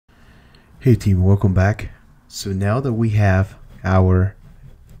Hey team, welcome back. So now that we have our,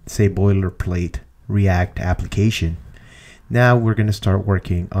 say, boilerplate React application, now we're going to start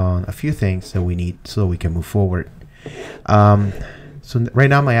working on a few things that we need so we can move forward. So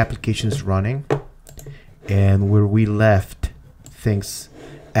right now my application is running, and where we left things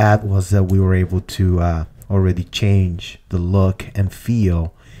at was that we were able to already change the look and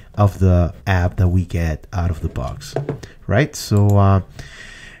feel of the app that we get out of the box, right? So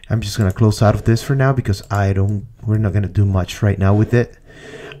I'm just gonna close out of this for now because we're not gonna do much right now with it.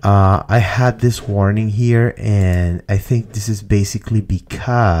 I had this warning here, and I think this is basically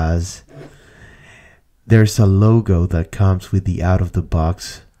because there's a logo that comes with the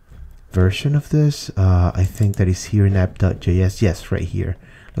out-of-the-box version of this. I think that is here in app.js. Yes, right here.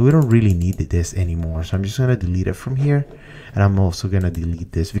 We don't really need this anymore, so I'm just gonna delete it from here, and I'm also gonna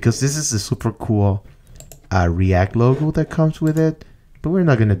delete this because this is a super cool React logo that comes with it. But we're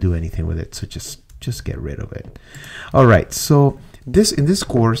not gonna do anything with it, so just get rid of it. All right, so in this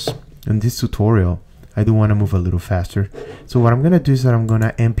course, in this tutorial, I do want to move a little faster. So what I'm gonna do is that I'm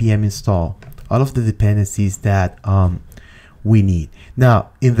gonna npm install all of the dependencies that we need. Now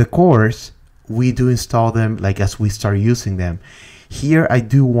in the course, we do install them like as we start using them. Here I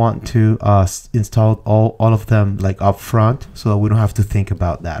do want to install all of them like up front, so that we don't have to think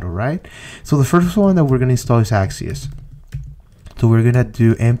about that. All right. So the first one that we're gonna install is Axios. So we're gonna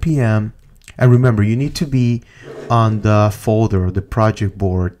do npm, and remember, you need to be on the folder, the project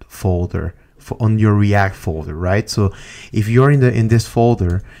board folder, on your React folder, right? So if you're in this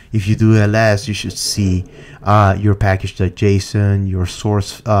folder, if you do ls, you should see your package.json, your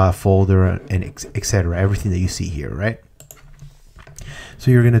source folder, and etc. Everything that you see here, right?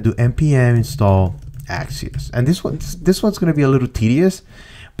 So you're gonna do npm install Axios, and this one's gonna be a little tedious,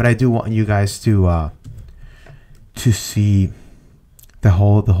 but I do want you guys to see the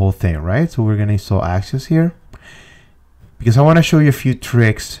whole thing, right? So we're gonna install Axios here because I want to show you a few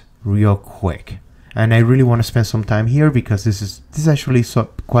tricks real quick, and I really want to spend some time here because this is actually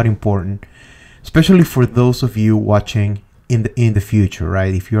quite important, especially for those of you watching in the future,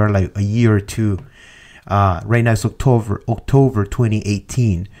 right? If you are like a year or two, right now it's October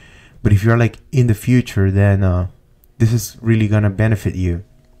 2018, but if you're like in the future, then this is really gonna benefit you.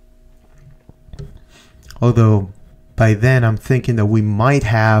 Although by then I'm thinking that we might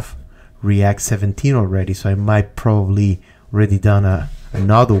have React 17 already, so I might probably already done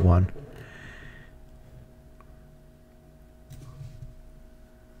another one.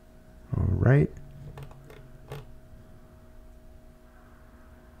 All right.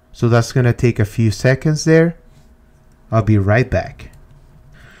 So that's gonna take a few seconds there. I'll be right back.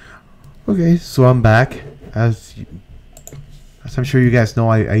 Okay, so I'm back. As I'm sure you guys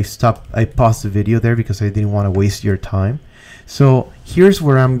know, I paused the video there because I didn't want to waste your time. So here's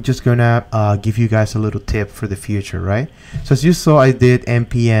where I'm just gonna give you guys a little tip for the future, right? So as you saw, I did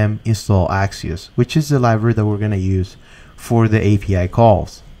npm install Axios, which is the library that we're gonna use for the API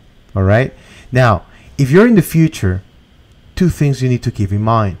calls. All right. Now, if you're in the future, two things you need to keep in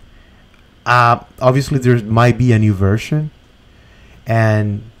mind. Obviously, there might be a new version,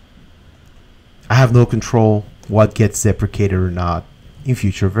 and I have no control what gets deprecated or not in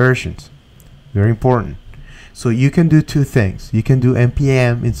future versions. Very important. So you can do two things. You can do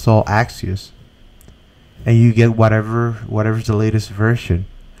npm install Axios, and you get whatever's the latest version,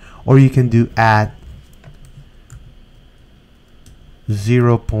 or you can do add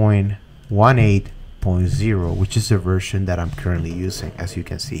 0.18.0, which is the version that I'm currently using, as you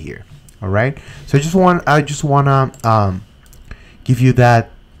can see here. All right. So I just wanna give you that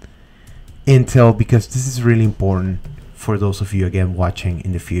intel because this is really important for those of you again watching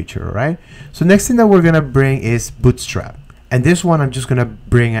in the future. All right. So next thing that we're gonna bring is Bootstrap, and this one I'm just gonna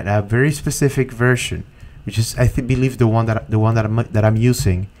bring at a very specific version, which is I believe the one that I'm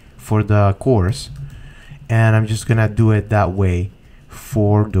using for the course, and I'm just gonna do it that way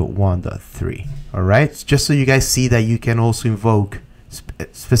for the 1.3. all right, just so you guys see that you can also invoke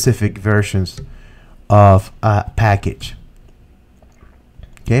specific versions of a package.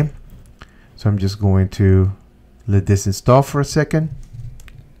 Okay, so I'm just going to let this install for a second,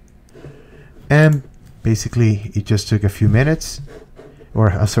 and basically it just took a few minutes,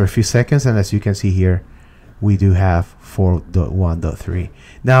 or sorry, a few seconds, and as you can see here, we do have 4.1.3.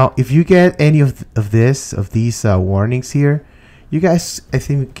 Now if you get any of these warnings here, you guys, I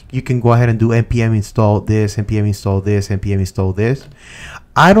think you can go ahead and do npm install this, npm install this, npm install this.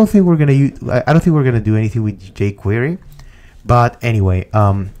 I don't think we're gonna do anything with jQuery, but anyway,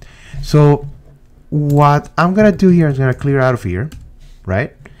 so what I'm gonna do here is gonna clear out of here,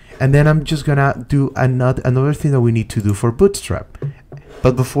 right? And then I'm just gonna do another thing that we need to do for Bootstrap.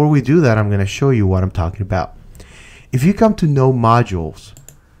 But before we do that, I'm going to show you what I'm talking about. If you come to No Modules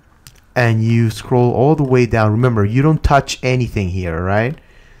and you scroll all the way down, remember, you don't touch anything here, right?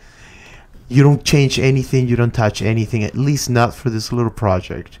 You don't change anything, you don't touch anything, at least not for this little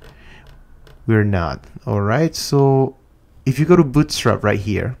project. We're not. Alright, so if you go to Bootstrap right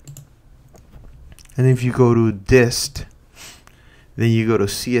here, and if you go to dist, then you go to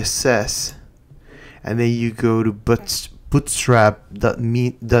CSS, and then you go to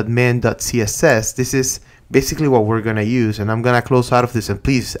bootstrap.main.css. This is basically what we're gonna use, and I'm gonna close out of this, and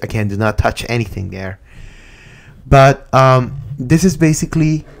please, again, do not touch anything there. But this is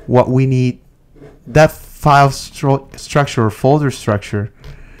basically what we need. That file structure or folder structure,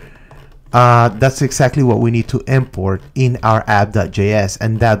 that's exactly what we need to import in our app.js,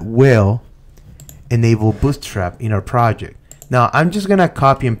 and that will enable Bootstrap in our project. Now I'm just gonna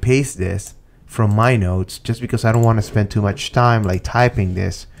copy and paste this from my notes just because I don't want to spend too much time like typing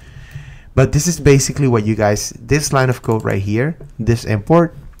this. But this is basically what you guys, this line of code right here, this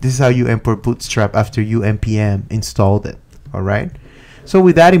import, this is how you import Bootstrap after you npm installed it. Alright, so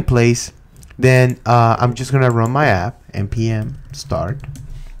with that in place, then I'm just gonna run my app, npm start.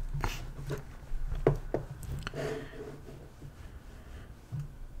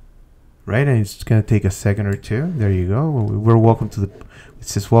 Right, and it's gonna take a second or two. There you go. We're welcome to the, it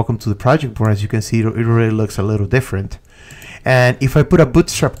says welcome to the project board. As you can see, it really looks a little different. And if I put a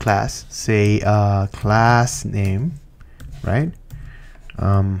Bootstrap class, say class name, right?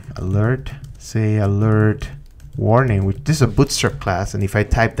 Alert, say alert warning, which this is a Bootstrap class, and if I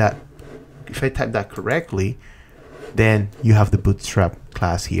type that correctly, then you have the Bootstrap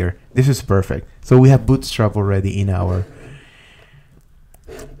class here. This is perfect. So we have Bootstrap already in our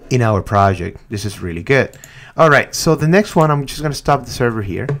project. This is really good. All right, so the next one, I'm just gonna stop the server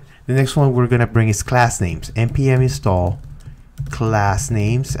here. The next one we're gonna bring is class names. npm install class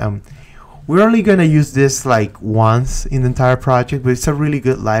names. We're only gonna use this like once in the entire project, but it's a really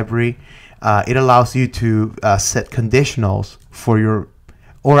good library. It allows you to set conditionals for your,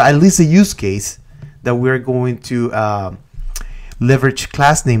 or at least a use case that we're going to leverage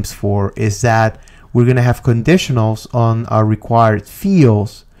class names for is that we're gonna have conditionals on our required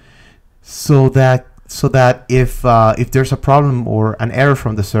fields, so that if there's a problem or an error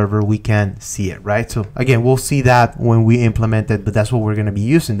from the server, we can see it, right? So again, we'll see that when we implement it, but that's what we're going to be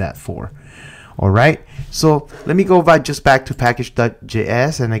using that for. All right, so let me go back to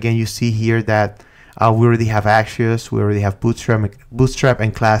package.js, and again, you see here that we already have Axios, we already have Bootstrap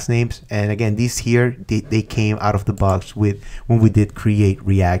and class names, and again, these here they came out of the box with when we did create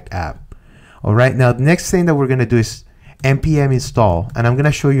React app. All right, now the next thing that we're going to do is npm install, and I'm going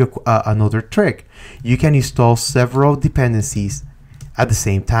to show you another trick. You can install several dependencies at the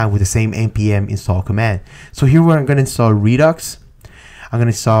same time with the same npm install command. So here we're going to install Redux. I'm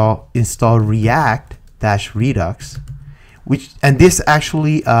going to install React-Redux, and this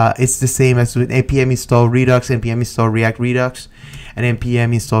actually it's the same as with npm install Redux, npm install React Redux, and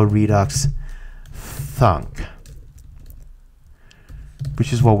npm install Redux Thunk,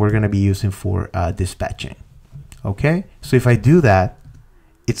 which is what we're going to be using for dispatching. Okay, so if I do that,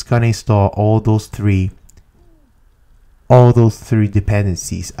 it's gonna install all those three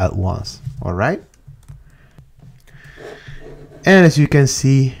dependencies at once. All right, and as you can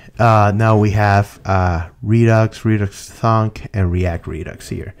see, now we have Redux, Redux Thunk, and React Redux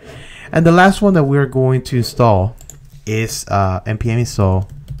here. And the last one that we're going to install is npm install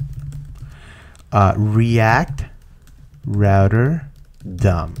React Router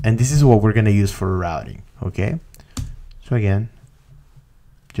DOM, and this is what we're gonna use for routing. Okay. So again,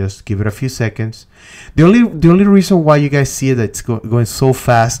 just give it a few seconds. The only reason why you guys see that it's going so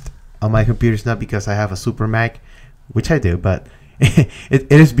fast on my computer is not because I have a super Mac, which I do, but it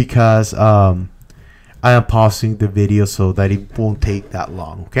is because I am pausing the video so that it won't take that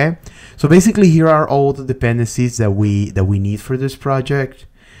long. Okay, so basically here are all the dependencies that we need for this project.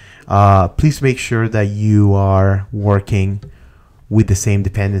 Please make sure that you are working with the same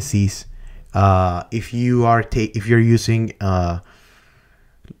dependencies. If you're using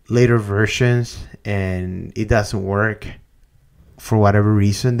later versions and it doesn't work for whatever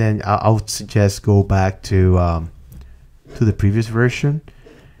reason, then I would suggest go back to the previous version.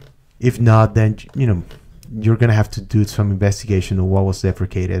 If not, then you're gonna have to do some investigation of what was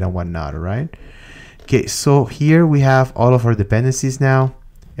deprecated and whatnot. All right. Okay, so here we have all of our dependencies now.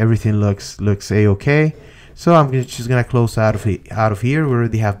 Everything looks a-okay. So I'm just gonna close out of here. We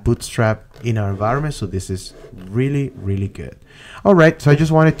already have Bootstrap in our environment, so this is really good. All right, so I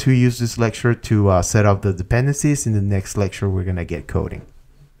just wanted to use this lecture to set up the dependencies. In the next lecture, we're gonna get coding.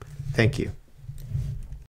 Thank you.